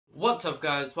What's up,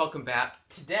 guys? Welcome back.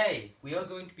 Today we are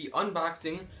going to be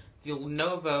unboxing the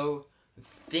Lenovo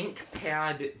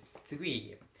ThinkPad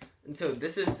 3. And so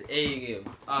this is a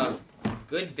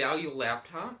good value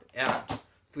laptop at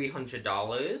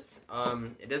 $300.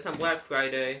 It is on Black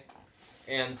Friday,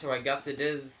 and so I guess it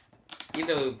is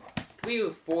either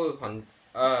 $300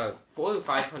 or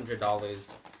 $500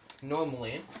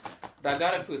 normally. But I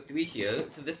got it for $3 here.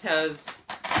 So this has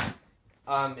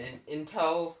an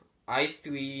Intel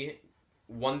i3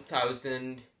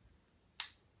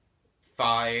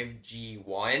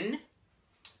 1005G1,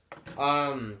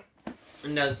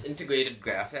 and has integrated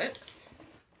graphics.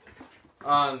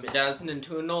 It has an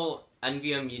internal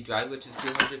NVMe drive, which is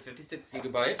 256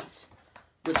 gigabytes,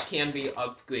 which can be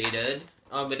upgraded.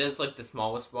 It is like the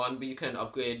smallest one, but you can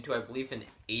upgrade to, I believe, an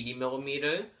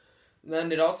 80mm.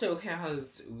 Then it also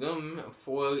has room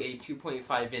for a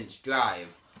 2.5-inch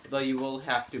drive, though you will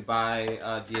have to buy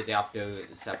the adapter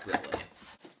separately.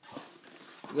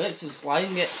 Right, so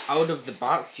sliding it out of the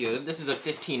box here, this is a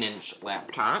 15-inch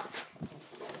laptop.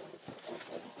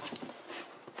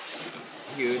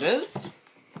 Here it is.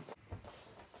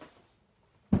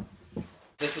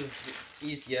 This is the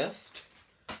easiest.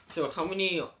 So how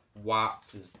many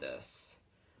watts is this?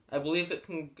 I believe it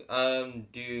can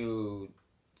do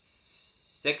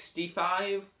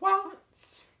 65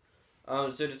 watts. So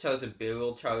it just has a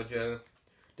barrel charger.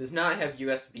 Does not have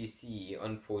USB-C,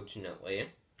 unfortunately.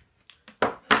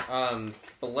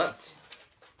 But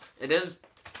it is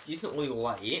decently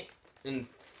light and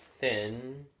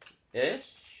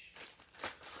thin-ish.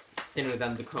 Thinner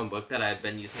than the Chromebook that I've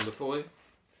been using before.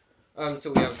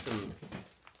 So we have some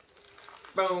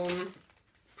foam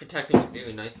protecting it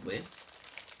very nicely.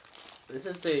 This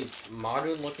is a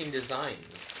modern-looking design.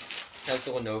 It has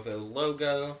the Lenovo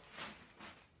logo.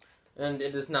 And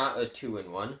it is not a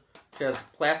 2-in-1. It has a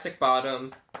plastic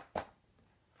bottom.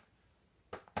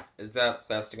 Is that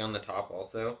plastic on the top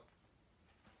also?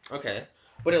 Okay.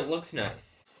 But it looks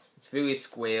nice. It's very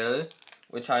square,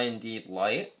 which I indeed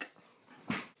like.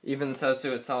 Even says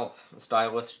so itself, a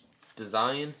stylish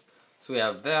design. So we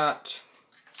have that.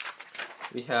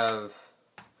 We have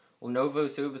Lenovo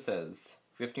services.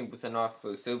 15% off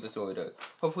for service order.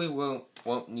 Hopefully we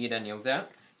won't need any of that.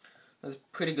 That's a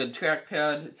pretty good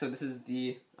trackpad. So this is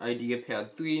the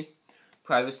ideapad 3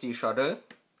 privacy shutter.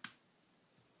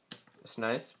 It's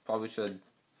nice. Probably should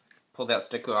pull that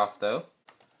sticker off though.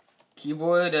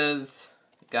 Keyboard is,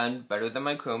 again, better than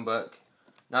my Chromebook.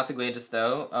 Not the greatest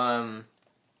though.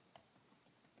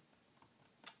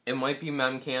 It might be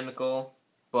mechanical,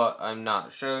 but I'm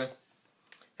not sure.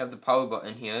 Have the power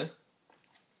button here.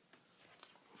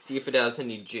 See if it has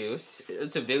any juice.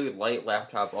 It's a very light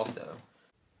laptop also.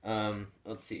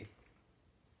 Let's see.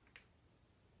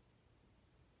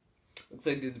 Looks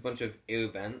like there's a bunch of air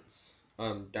vents,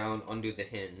 down under the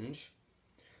hinge.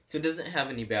 So it doesn't have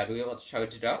any battery. Let's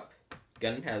charge it up.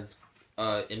 Again, it has,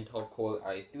 Intel Core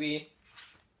i3.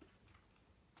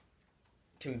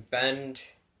 Can bend,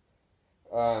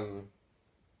 I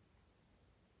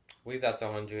believe that's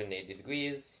 180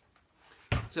 degrees.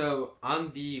 So,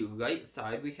 on the right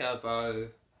side, we have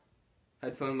our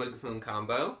headphone-microphone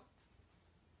combo.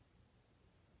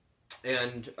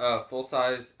 And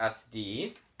full-size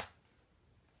SD.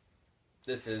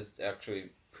 This is actually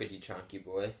pretty chunky,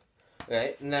 boy.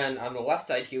 Right, and then on the left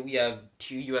side here, we have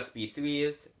two USB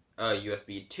 3s,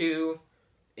 USB 2,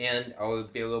 and our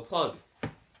barrel plug.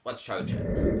 Let's charge it.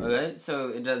 Alright, so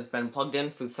it has been plugged in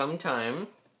for some time.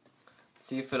 Let's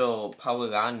see if it'll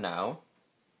power on now.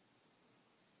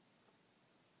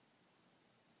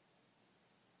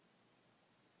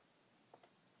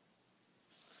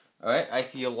 Alright, I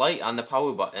see a light on the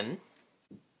power button.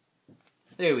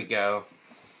 There we go.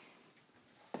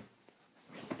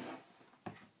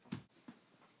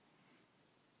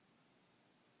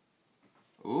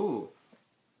 Ooh.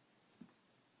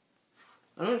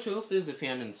 I'm not sure if there's a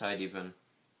fan inside even.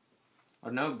 I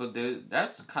don't know, but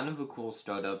that's kind of a cool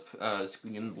startup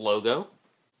screen logo.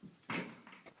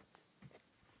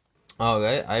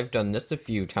 Alright, I've done this a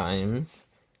few times.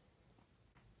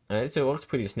 Alright, so it looks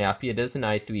pretty snappy. It is an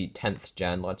i3 10th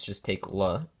gen. Let's just take a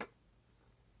look.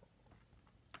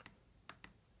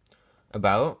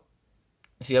 About.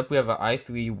 So yep, we have an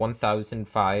i3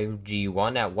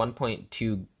 1005G1 at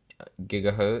 1.2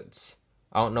 gigahertz.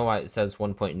 I don't know why it says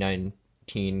 1.19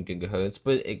 gigahertz,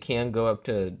 but it can go up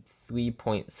to 3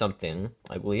 point something,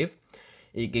 I believe.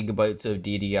 8 gigabytes of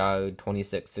DDR,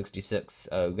 2666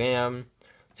 RAM.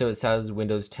 So it says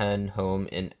Windows 10 Home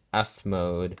in S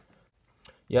mode.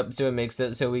 Yep, so it makes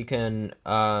it so we can,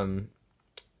 alright.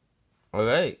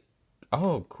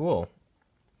 Oh, cool.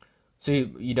 So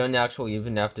you don't actually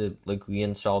even have to like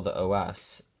reinstall the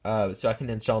OS. So I can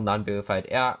install non-verified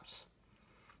apps.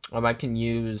 I can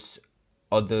use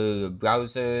other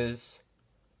browsers.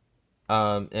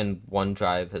 And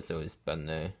OneDrive has always been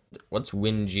there. What's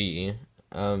WinG?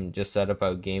 Just set up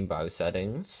our game bar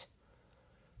settings.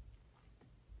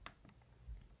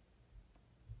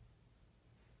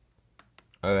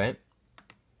 Alright.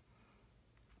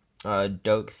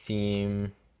 Dark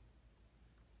theme.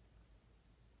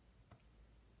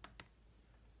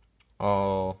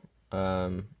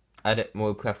 Edit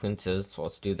more preferences, so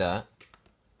let's do that.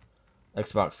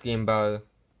 Xbox game bar.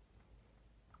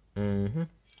 So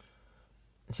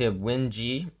you have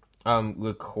WinG.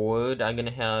 Record, I'm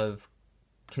gonna have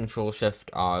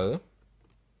Control-Shift-R.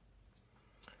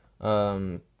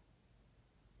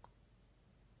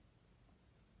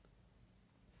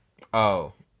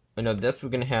 This we're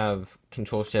gonna have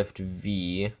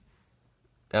Control-Shift-V.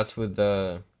 That's for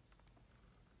the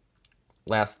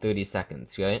last 30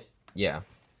 seconds, right? Yeah.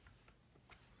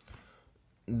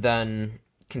 Then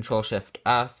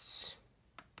Control-Shift-S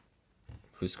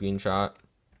for screenshot.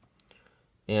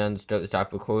 And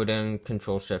stop recording,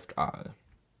 Control-Shift-R.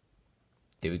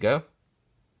 There we go.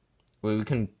 Wait, we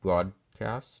can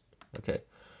broadcast? Okay.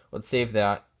 Let's save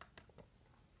that.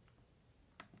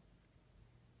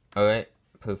 Alright,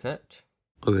 perfect.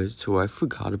 Okay, so I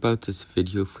forgot about this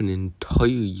video for an entire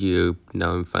year.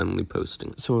 Now I'm finally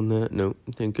posting. So on that note,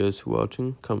 thank you guys for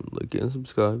watching. Comment, like, and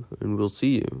subscribe. And we'll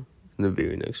see you in the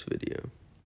very next video.